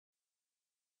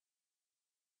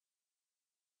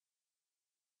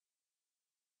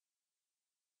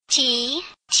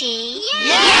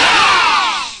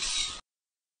Yes!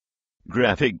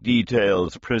 Graphic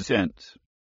Details presents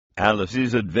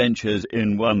Alice's Adventures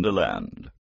in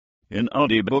Wonderland in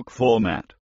audiobook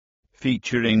format,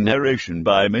 featuring narration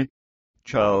by me,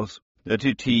 Charles, the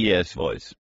TTS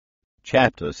voice.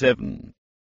 Chapter 7.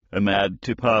 A Mad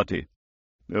Tea Party.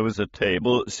 There was a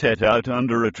table set out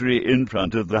under a tree in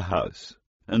front of the house,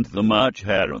 and the March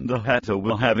Hare and the Hatter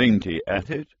were having tea at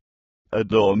it. A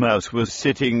dormouse was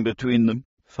sitting between them,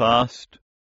 fast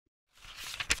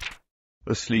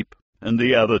asleep, and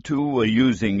the other two were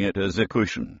using it as a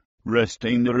cushion,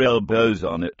 resting their elbows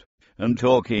on it, and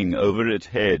talking over its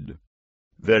head.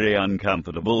 Very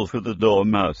uncomfortable for the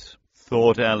dormouse,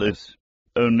 thought Alice.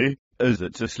 Only, as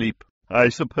it's asleep, I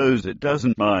suppose it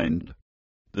doesn't mind.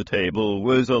 The table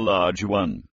was a large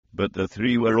one, but the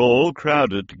three were all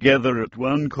crowded together at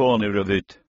one corner of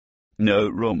it. No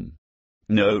room.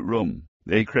 No room,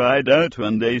 they cried out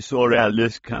when they saw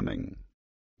Alice coming.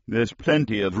 There's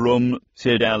plenty of room,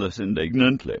 said Alice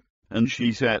indignantly, and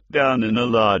she sat down in a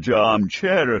large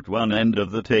armchair at one end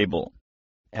of the table.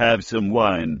 Have some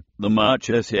wine, the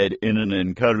Marcher said in an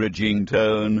encouraging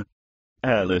tone.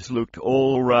 Alice looked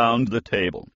all round the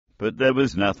table, but there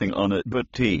was nothing on it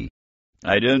but tea.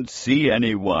 I don't see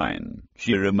any wine,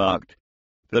 she remarked.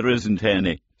 There isn't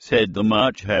any, said the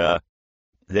March Hare.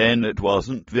 Then it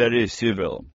wasn't very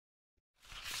civil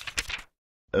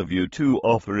of you to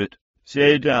offer it,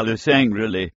 said Alice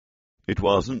angrily. It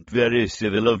wasn't very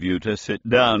civil of you to sit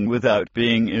down without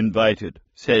being invited,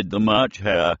 said the March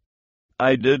Hare.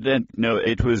 I didn't know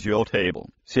it was your table,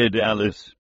 said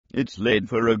Alice. It's laid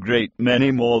for a great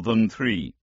many more than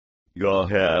three. Your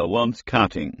hair wants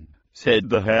cutting, said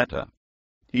the Hatter.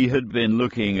 He had been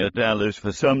looking at Alice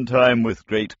for some time with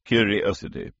great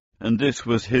curiosity, and this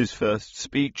was his first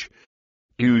speech.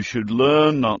 You should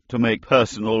learn not to make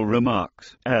personal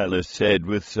remarks, Alice said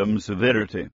with some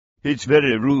severity. It's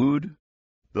very rude.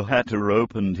 The Hatter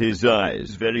opened his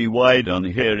eyes very wide on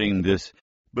hearing this,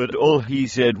 but all he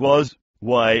said was,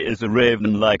 Why is a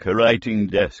raven like a writing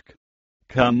desk?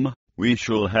 Come, we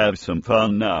shall have some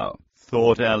fun now,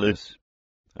 thought Alice.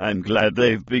 I'm glad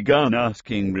they've begun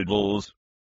asking riddles.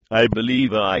 I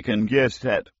believe I can guess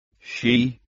that.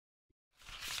 She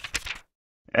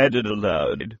added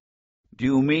aloud. Do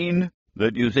you mean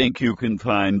that you think you can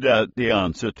find out the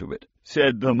answer to it?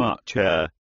 Said the March Hare.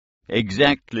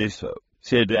 Exactly so,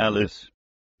 said Alice.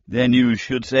 Then you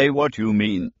should say what you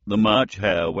mean, the March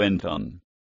Hare went on.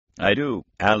 I do,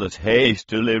 Alice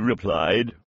hastily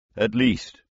replied. At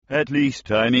least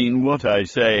I mean what I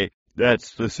say.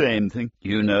 That's the same thing,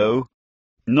 you know.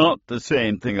 Not the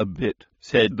same thing a bit,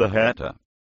 said the Hatter.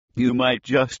 You might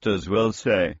just as well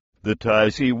say that I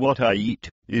see what I eat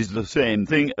is the same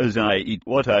thing as I eat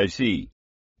what I see.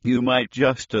 You might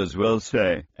just as well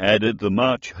say, added the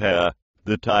March Hare,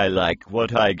 that I like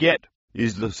what I get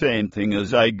is the same thing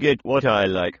as I get what I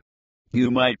like.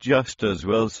 You might just as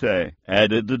well say,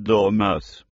 added the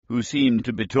Dormouse, who seemed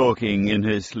to be talking in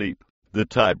his sleep,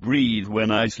 that I breathe when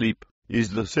I sleep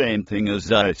is the same thing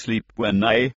as I sleep when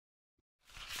I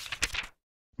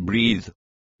breathe.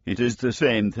 It is the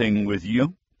same thing with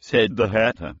you, said the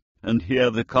Hatter, and here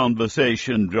the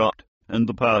conversation dropped, and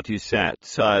the party sat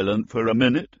silent for a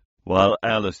minute, while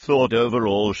Alice thought over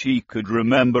all she could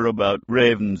remember about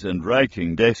ravens and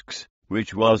writing desks,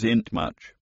 which wasn't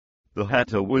much. The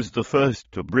Hatter was the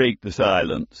first to break the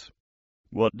silence.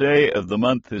 What day of the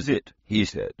month is it? He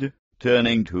said,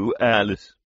 turning to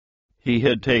Alice. He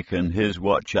had taken his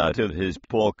watch out of his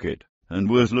pocket, and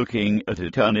was looking at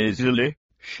it uneasily,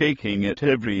 shaking it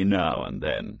every now and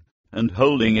then, and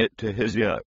holding it to his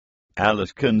ear.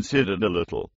 Alice considered a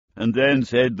little, and then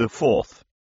said the 4th.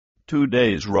 2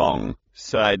 days wrong,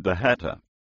 sighed the Hatter.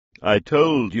 I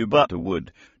told you butter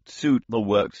would suit the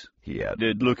works, he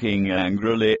added, looking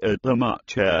angrily at the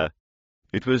March Hare.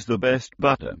 It was the best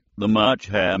butter, the March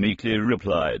Hare meekly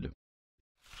replied.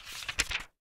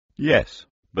 Yes,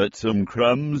 but some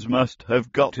crumbs must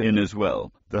have got in as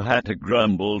well, the Hatter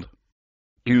grumbled.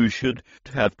 You should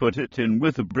have put it in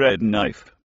with a bread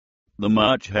knife. The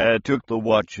March Hare took the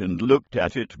watch and looked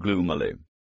at it gloomily.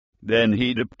 Then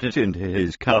he dipped it into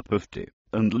his cup of tea,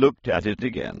 and looked at it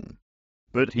again.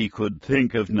 But he could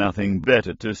think of nothing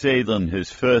better to say than his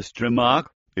first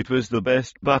remark. It was the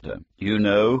best butter, you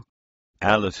know.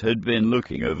 Alice had been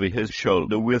looking over his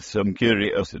shoulder with some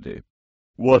curiosity.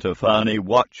 What a funny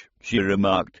watch, she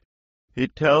remarked.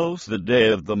 It tells the day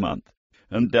of the month,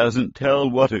 and doesn't tell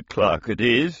what o'clock it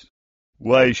is.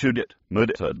 Why should it?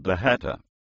 Muttered the Hatter.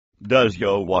 Does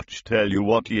your watch tell you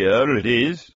what year it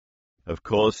is? Of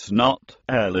course not,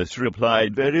 Alice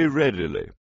replied very readily.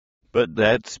 But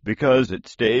that's because it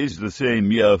stays the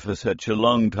same year for such a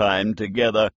long time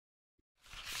together.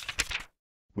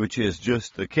 Which is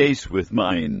just the case with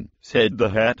mine, said the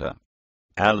Hatter.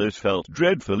 Alice felt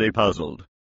dreadfully puzzled.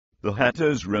 The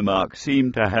Hatter's remark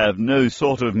seemed to have no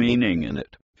sort of meaning in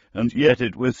it, and yet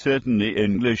it was certainly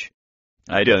English.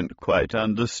 I don't quite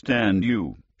understand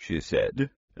you, she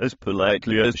said, as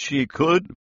politely as she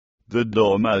could. The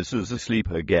Dormouse is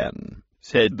asleep again,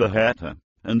 said the Hatter,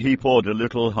 and he poured a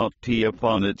little hot tea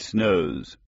upon its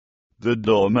nose. The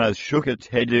Dormouse shook its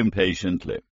head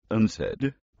impatiently, and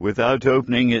said, without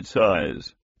opening its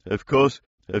eyes, Of course,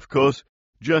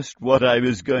 just what I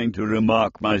was going to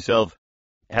remark myself.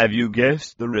 Have you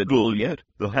guessed the riddle yet?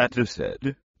 The Hatter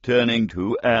said, turning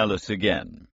to Alice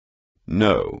again.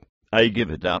 No, I give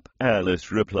it up,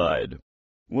 Alice replied.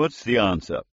 What's the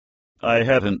answer? I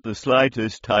haven't the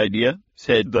slightest idea,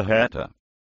 said the Hatter.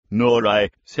 Nor I,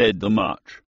 said the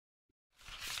March.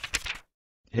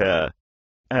 Here,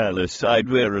 Alice sighed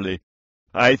wearily.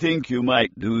 I think you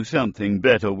might do something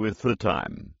better with the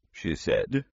time, she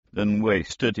said, than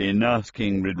waste it in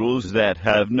asking riddles that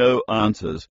have no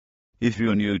answers. If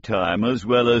you knew time as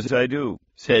well as I do,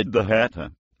 said the Hatter,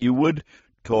 you would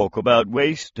talk about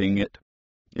wasting it.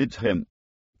 It's him.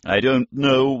 I don't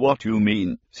know what you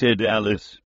mean, said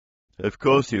Alice. Of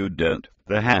course you don't,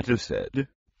 the Hatter said,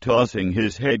 tossing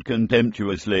his head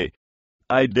contemptuously.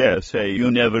 I dare say you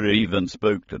never even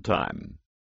spoke to time.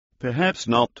 Perhaps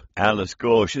not, Alice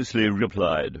cautiously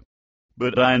replied.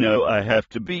 But I know I have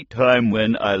to beat time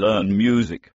when I learn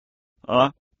music.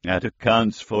 Ah, that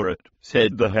accounts for it,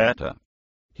 said the Hatter.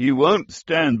 He won't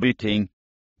stand beating.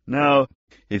 Now,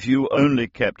 if you only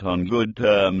kept on good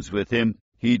terms with him,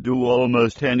 he'd do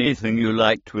almost anything you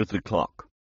liked with the clock.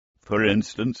 For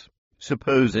instance,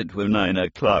 suppose it were 9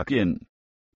 o'clock in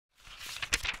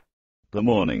the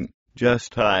morning,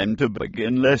 just time to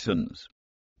begin lessons.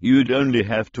 You'd only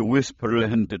have to whisper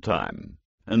into time,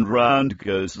 and round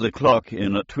goes the clock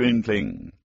in a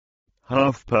twinkling.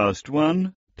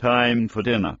 1:30, time for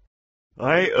dinner.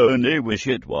 I only wish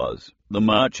it was, the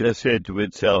Marcher said to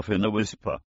itself in a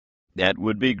whisper. That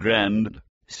would be grand,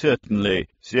 certainly,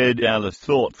 said Alice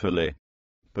thoughtfully.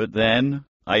 But then,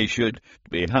 I should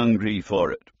be hungry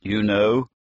for it, you know.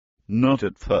 Not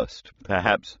at first,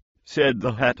 perhaps, said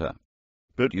the Hatter.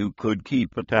 But you could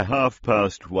keep it to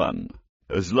 1:30,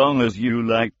 as long as you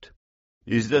liked.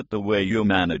 Is that the way you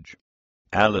manage?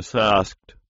 Alice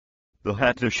asked. The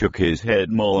Hatter shook his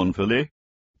head mournfully.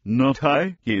 Not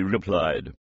I, he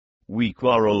replied. We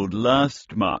quarrelled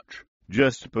last March,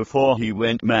 just before he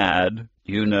went mad,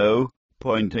 you know,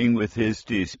 pointing with his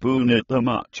teaspoon at the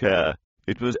March hare.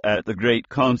 It was at the great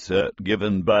concert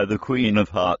given by the Queen of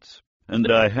Hearts,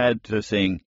 and I had to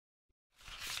sing.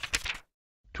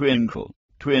 Twinkle,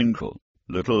 twinkle,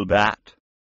 little bat,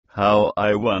 how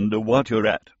I wonder what you're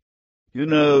at. You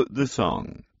know the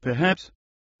song, perhaps?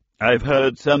 I've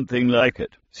heard something like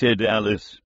it, said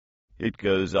Alice. It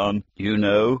goes on, you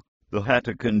know, the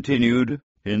Hatter continued,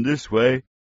 in this way.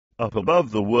 Up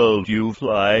above the world you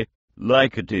fly,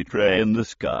 like a tea tray in the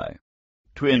sky.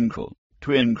 Twinkle,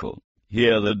 twinkle.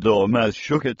 Here the Dormouse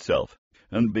shook itself,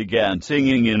 and began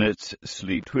singing in its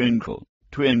sleep. Twinkle,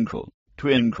 twinkle,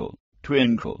 twinkle,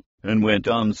 twinkle, and went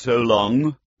on so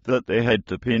long that they had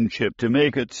to pinch it to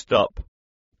make it stop.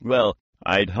 Well,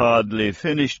 I'd hardly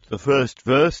finished the first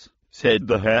verse, said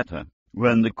the Hatter,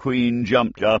 when the Queen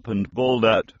jumped up and bawled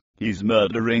out, He's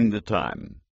murdering the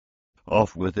time.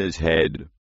 Off with his head.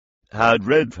 How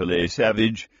dreadfully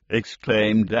savage,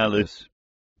 exclaimed Alice.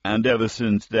 And ever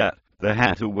since that, the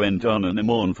Hatter went on in a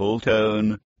mournful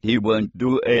tone, he won't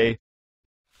do a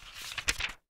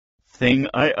thing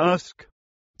I ask.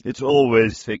 It's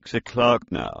always 6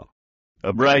 o'clock now.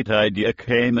 A bright idea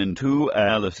came into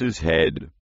Alice's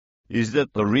head. Is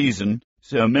that the reason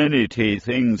so many tea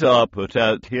things are put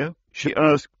out here? She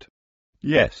asked.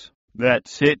 Yes,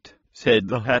 that's it, said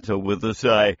the Hatter with a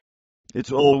sigh.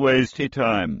 It's always tea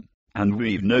time, and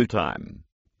we've no time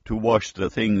to wash the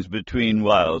things between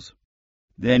whiles.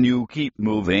 Then you keep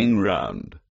moving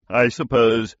round, I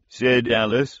suppose, said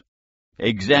Alice.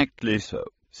 Exactly so,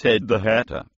 said the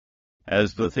Hatter,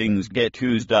 as the things get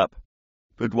used up.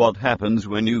 But what happens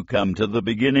when you come to the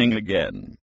beginning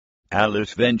again?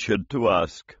 Alice ventured to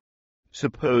ask.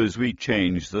 Suppose we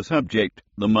change the subject,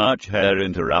 the March Hare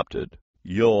interrupted,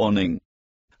 yawning.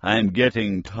 I'm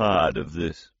getting tired of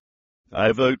this.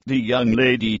 I vote the young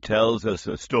lady tells us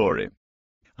a story.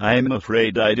 I'm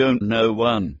afraid I don't know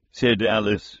one, said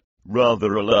Alice,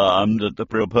 rather alarmed at the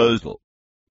proposal.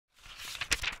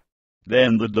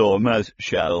 Then the Dormouse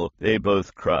shall, they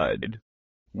both cried.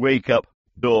 Wake up,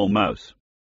 Dormouse.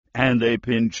 and they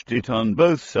pinched it on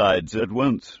both sides at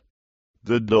once.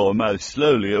 The Dormouse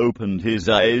slowly opened his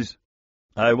eyes.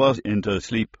 "I wasn't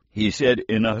asleep," he said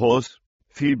in a hoarse,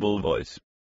 feeble voice.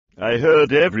 "I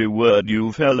heard every word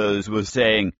you fellows were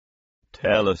saying."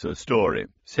 "Tell us a story,"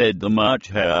 said the March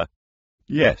Hare.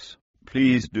 "Yes,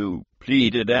 please do,"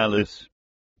 pleaded Alice.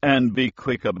 "And be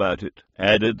quick about it,"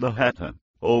 added the Hatter,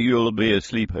 "or you'll be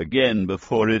asleep again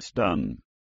before it's done."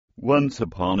 "Once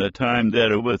upon a time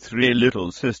there were 3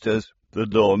 little sisters," the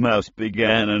Dormouse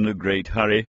began in a great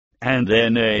hurry, "and their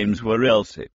names were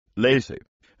Elsie, Lacy,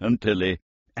 and Tilly,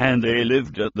 and they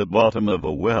lived at the bottom of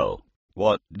a well."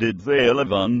 "What did they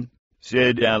live on?"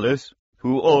 said Alice,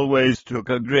 who always took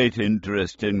a great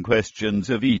interest in questions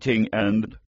of eating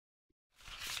and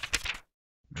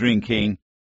drinking.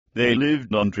 "They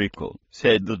lived on treacle,"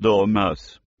 said the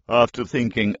Dormouse, after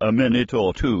thinking a minute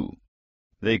or two.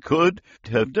 "They could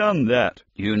have done that,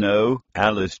 you know,"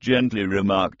 Alice gently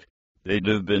remarked. "They'd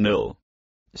have been ill."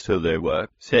 "So they were,"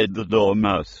 said the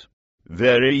Dormouse.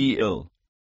 "Very ill."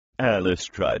 Alice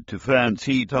tried to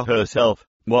fancy to herself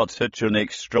what such an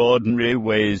extraordinary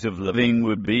ways of living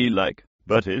would be like,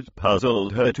 but it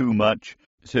puzzled her too much,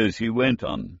 so she went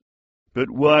on. "But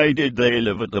why did they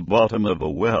live at the bottom of a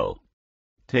well?"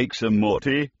 "Take some more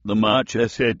tea," the March Hare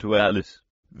said to Alice,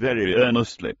 very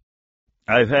earnestly.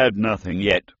 "I've had nothing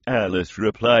yet," Alice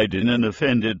replied in an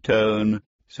offended tone,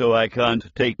 "so I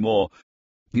can't take more."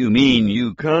 "You mean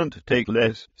you can't take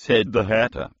less," said the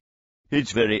Hatter.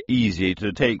 "It's very easy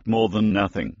to take more than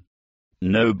nothing."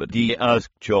 "Nobody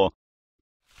asked your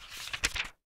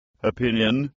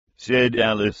opinion," said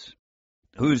Alice.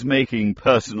 "Who's making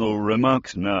personal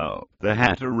remarks now?" the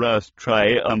Hatter asked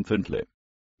triumphantly.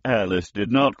 Alice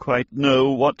did not quite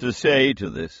know what to say to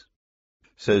this,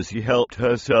 so she helped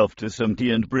herself to some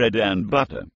tea and bread and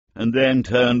butter, and then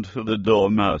turned to the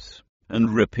Dormouse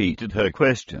and repeated her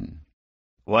question.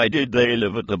 "Why did they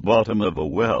live at the bottom of a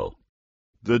well?"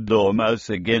 The Dormouse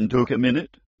again took a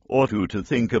minute or two to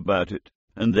think about it,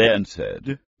 and then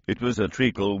said, "It was a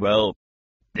treacle well."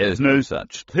 "There's no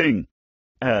such thing."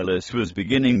 Alice was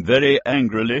beginning very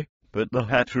angrily, but the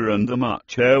Hatter and the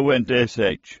March Hare went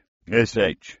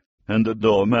sh, and the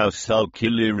Dormouse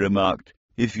sulkily remarked,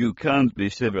 "If you can't be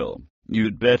civil,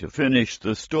 you'd better finish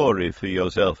the story for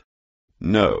yourself."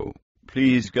 "No,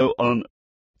 please go on,"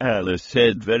 Alice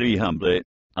said very humbly.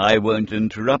 "I won't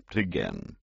interrupt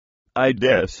again." "I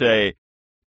dare say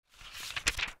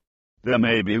there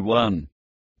may be one."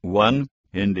 "One,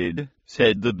 indeed,"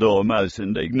 said the Dormouse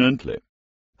indignantly.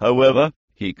 However,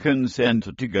 he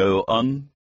consented to go on.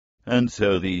 "And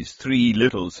so these 3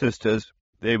 little sisters,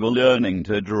 they were learning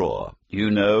to draw, you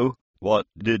know." "What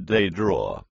did they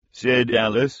draw?" said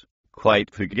Alice, quite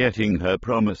forgetting her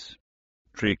promise.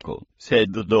 "Treacle,"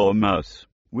 said the Dormouse,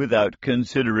 without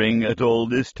considering at all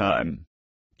this time.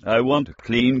 "I want a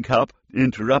clean cup,"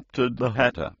 interrupted the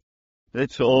Hatter.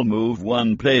 "Let's all move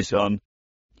one place on."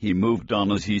 He moved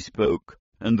on as he spoke,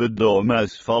 and the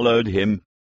Dormouse followed him.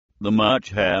 The March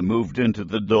Hare moved into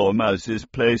the Dormouse's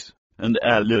place, and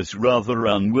Alice rather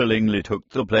unwillingly took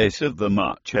the place of the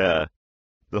March Hare.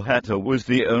 The Hatter was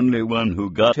the only one who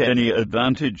got any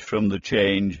advantage from the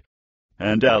change,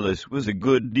 and Alice was a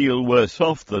good deal worse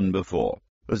off than before,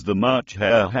 as the March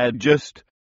Hare had just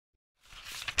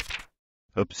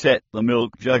upset the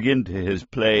milk jug into his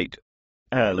plate.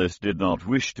 Alice did not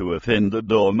wish to offend the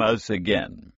Dormouse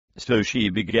again, so she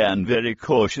began very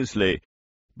cautiously,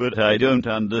 "But I don't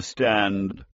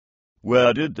understand.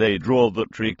 Where did they draw the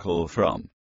treacle from?"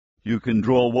 "You can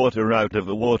draw water out of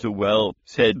a water well,"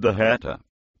 said the Hatter.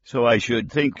 "So I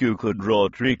should think you could draw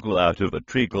treacle out of a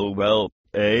treacle well,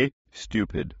 eh,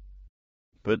 stupid?"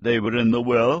 "But they were in the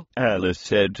well," Alice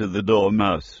said to the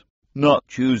Dormouse, not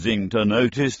choosing to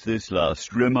notice this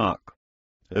last remark.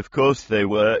 "Of course they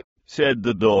were," said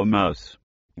the Dormouse.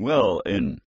 "Well,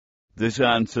 in." This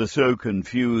answer so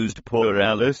confused poor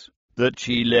Alice that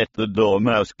she let the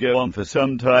Dormouse go on for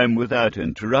some time without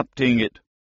interrupting it.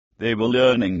 "They were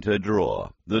learning to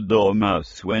draw," the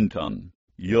Dormouse went on,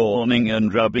 yawning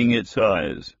and rubbing its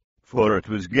eyes, for it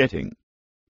was getting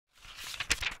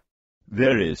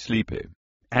very sleepy.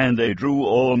 "And they drew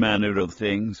all manner of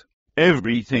things,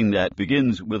 everything that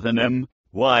begins with an M."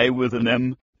 "Why with an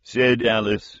M?" said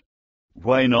Alice.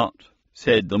 "Why not?"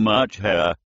 said the March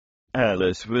Hare.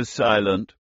 Alice was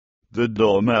silent. The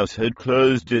Dormouse had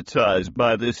closed its eyes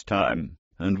by this time,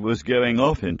 and was going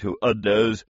off into a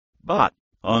doze, but,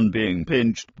 on being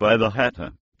pinched by the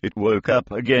Hatter, it woke up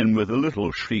again with a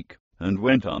little shriek, and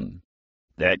went on.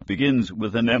 "That begins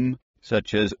with an M,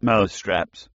 such as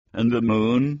mousetraps, and the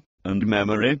moon, and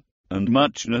memory, and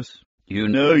muchness. You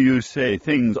know you say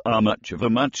things are much of a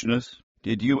muchness,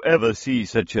 Did you ever see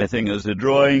such a thing as a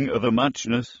drawing of a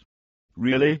muchness?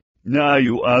 Really? Now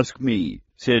you ask me,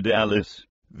 said Alice,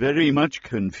 very much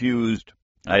confused.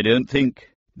 I don't think.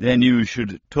 Then you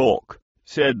should talk,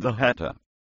 said the Hatter.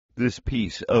 This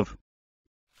piece of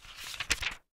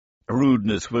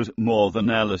rudeness was more than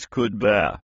Alice could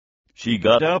bear. She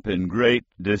got up in great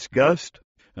disgust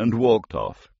and walked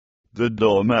off. The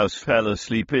Dormouse fell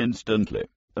asleep instantly,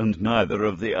 and neither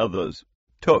of the others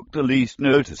took the least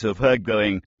notice of her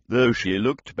going, though she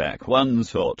looked back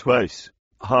once or twice,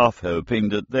 half hoping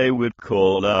that they would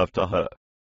call after her.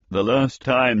 The last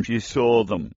time she saw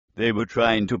them, they were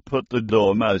trying to put the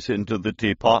Dormouse into the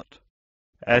teapot.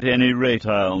 At any rate,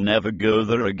 I'll never go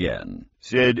there again,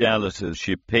 said Alice as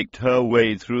she picked her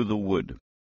way through the wood.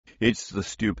 It's the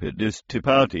stupidest tea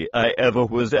party I ever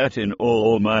was at in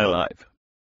all my life.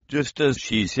 Just as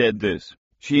she said this,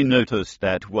 she noticed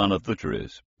that one of the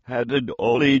trees had a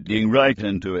door leading right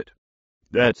into it.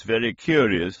 That's very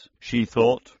curious, she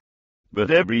thought.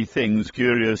 But everything's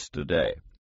curious today.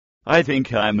 I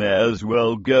think I may as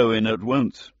well go in at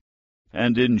once.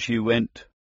 And in she went.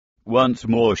 Once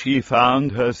more she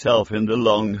found herself in the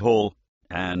long hall,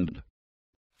 and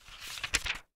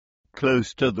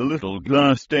close to the little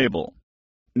glass table.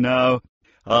 Now,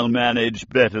 I'll manage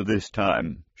better this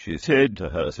time, she said to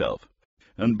herself,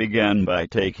 and began by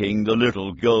taking the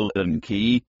little golden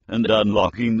key and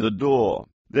unlocking the door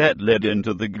that led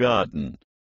into the garden.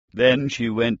 Then she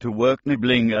went to work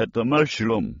nibbling at the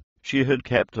mushroom. She had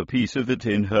kept a piece of it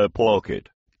in her pocket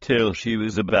till she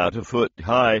was about a foot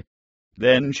high.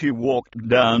 Then she walked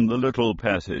down the little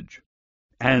passage,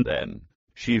 and then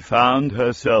she found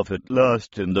herself at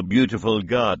last in the beautiful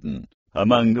garden,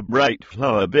 among the bright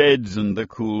flower beds and the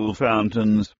cool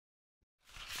fountains.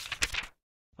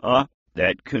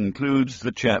 That concludes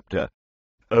the chapter.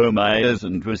 Oh my ears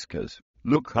and whiskers,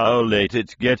 look how late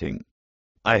it's getting.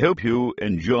 I hope you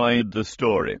enjoyed the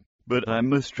story, but I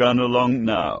must run along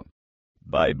now.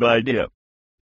 Bye-bye, dear.